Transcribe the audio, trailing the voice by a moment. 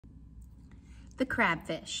The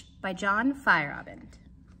Crabfish by John Feyerabend.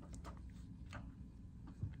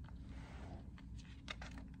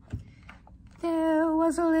 There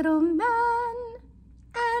was a little man,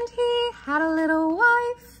 and he had a little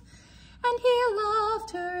wife, and he loved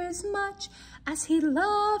her as much as he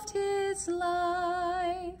loved his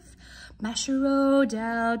life.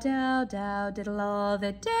 Mash-a-ro-dow-dow-dow, diddle all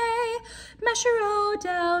the day.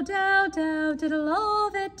 Mash-a-ro-dow-dow-dow, diddle all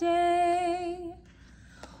the day.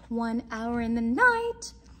 1 hour in the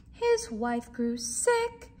night, his wife grew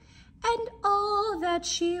sick, and all that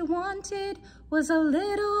she wanted was a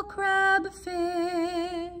little crabfish.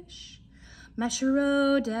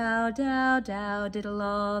 Mash-a-ro-dow-dow-dow, diddle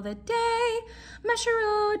all the day.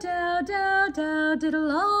 Mash-a-ro-dow-dow-dow,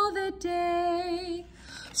 diddle all the day.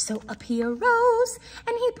 So up he arose,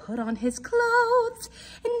 and he put on his clothes,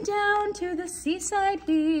 and down to the seaside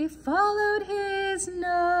he followed his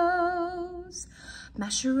nose.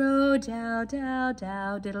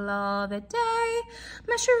 Mash-a-ro-dow-dow-dow, diddle all the day.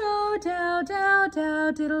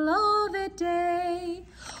 Mash-a-ro-dow-dow-dow, diddle all the day.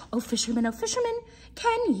 Oh, fisherman,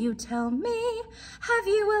 can you tell me, have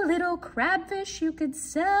you a little crabfish you could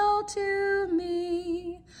sell to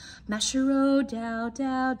me?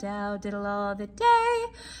 Mash-a-ro-dow-dow-dow, diddle all the day.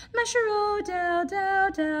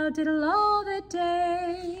 Mash-a-ro-dow-dow-dow, diddle all the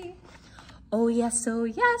day. Oh yes,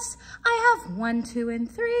 I have 1, 2,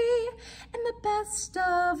 and 3, and the best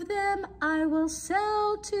of them I will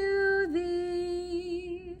sell to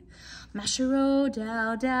thee.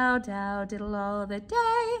 Mash-a-ro-dow-dow-dow, diddle all the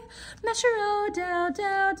day.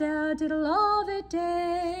 Mash-a-ro-dow-dow-dow, diddle all the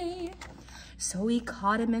day. So he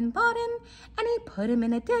caught him and bought him, and he put him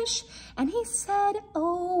in a dish, and he said,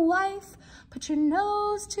 oh wife, put your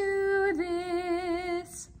nose to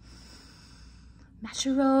this.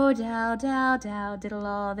 Mash-a-ro-dow-dow-dow, diddle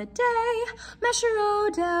all the day.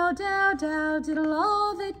 Mash-a-ro-dow-dow-dow, diddle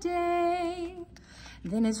all the day.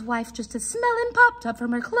 Then his wife, just a smellin', popped up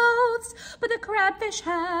from her clothes, but the crabfish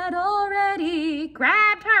had already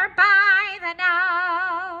grabbed her by the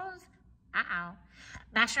nose. Uh-oh.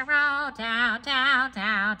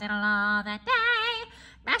 Mash-a-ro-dow-dow-dow, diddle all the day.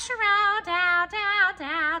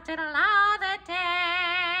 Mash-a-ro-dow-dow-dow, diddle all the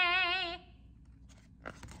day.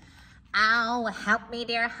 Oh, help me,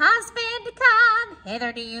 dear husband, come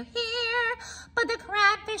hither, do you hear? But the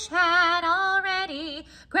crabfish had already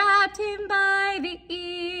grabbed him by the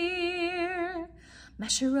ear.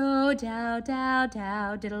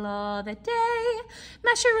 Mash-a-ro-dow-dow-dow, diddle all the day.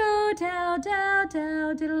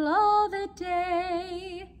 Mash-a-ro-dow-dow-dow, diddle all the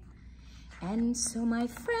day. And so, my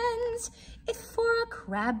friends, if for a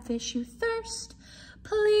crabfish you thirst,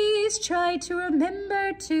 please try to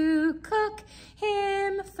remember to cook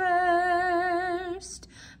him first.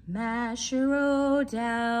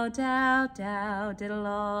 Mash-a-ro-dow-dow-dow, diddle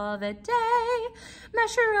all the day.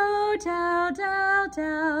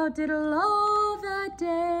 Mash-a-ro-dow-dow-dow, diddle all the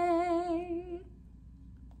day.